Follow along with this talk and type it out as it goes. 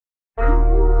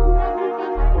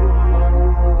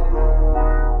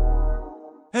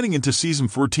Heading into season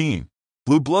 14,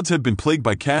 Blue Bloods had been plagued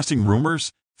by casting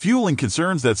rumors, fueling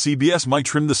concerns that CBS might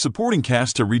trim the supporting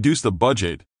cast to reduce the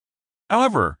budget.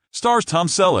 However, stars Tom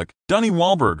Selleck, Donnie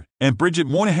Wahlberg, and Bridget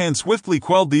Moynahan swiftly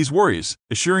quelled these worries,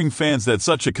 assuring fans that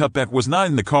such a cutback was not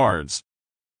in the cards.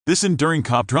 This enduring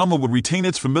cop drama would retain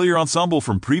its familiar ensemble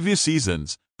from previous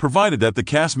seasons, provided that the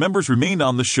cast members remained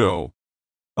on the show.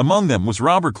 Among them was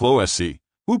Robert Clohessy,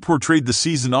 who portrayed the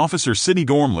seasoned officer Sid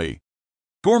Gormley.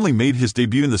 Gormley made his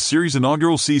debut in the series'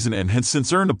 inaugural season and had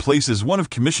since earned a place as one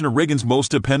of Commissioner Reagan's most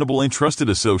dependable and trusted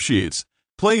associates,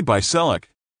 played by Selleck.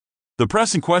 The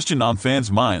pressing question on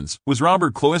fans' minds was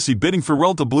Robert Clohessy bidding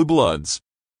farewell to Blue Bloods.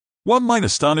 What might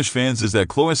astonish fans is that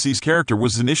Clohessy's character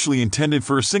was initially intended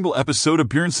for a single episode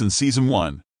appearance in season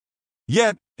 1.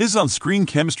 Yet, his on-screen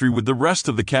chemistry with the rest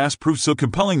of the cast proved so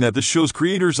compelling that the show's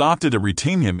creators opted to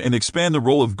retain him and expand the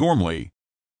role of Gormley.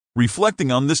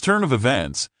 Reflecting on this turn of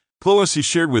events, Clohessy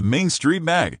shared with Main Street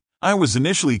Mag, "I was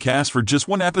initially cast for just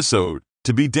one episode,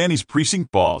 to be Danny's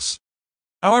precinct boss.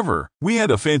 However, we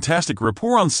had a fantastic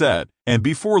rapport on set, and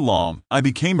before long, I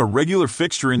became a regular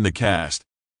fixture in the cast."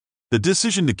 The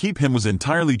decision to keep him was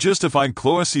entirely justified.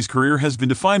 Clohessy's career has been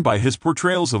defined by his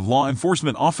portrayals of law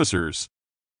enforcement officers.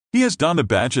 He has donned a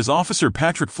badge as Officer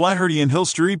Patrick Flaherty in Hill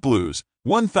Street Blues,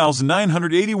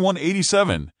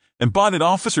 1981-87, embodied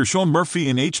Officer Sean Murphy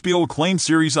in HBO acclaimed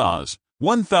series Oz,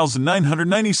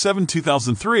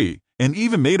 1997-2003, and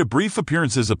even made a brief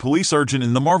appearance as a police sergeant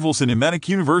in the Marvel Cinematic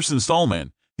Universe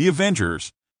installment, The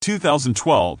Avengers,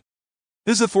 2012.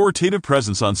 His authoritative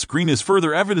presence on screen is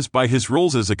further evidenced by his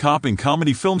roles as a cop in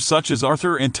comedy films such as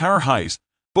Arthur and Tower Heist,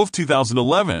 both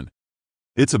 2011.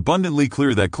 It's abundantly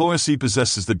clear that Clohessy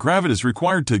possesses the gravitas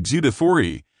required to exude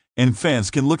authority, and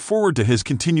fans can look forward to his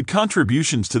continued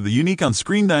contributions to the unique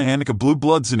on-screen dynamic of Blue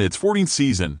Bloods in its 14th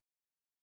season.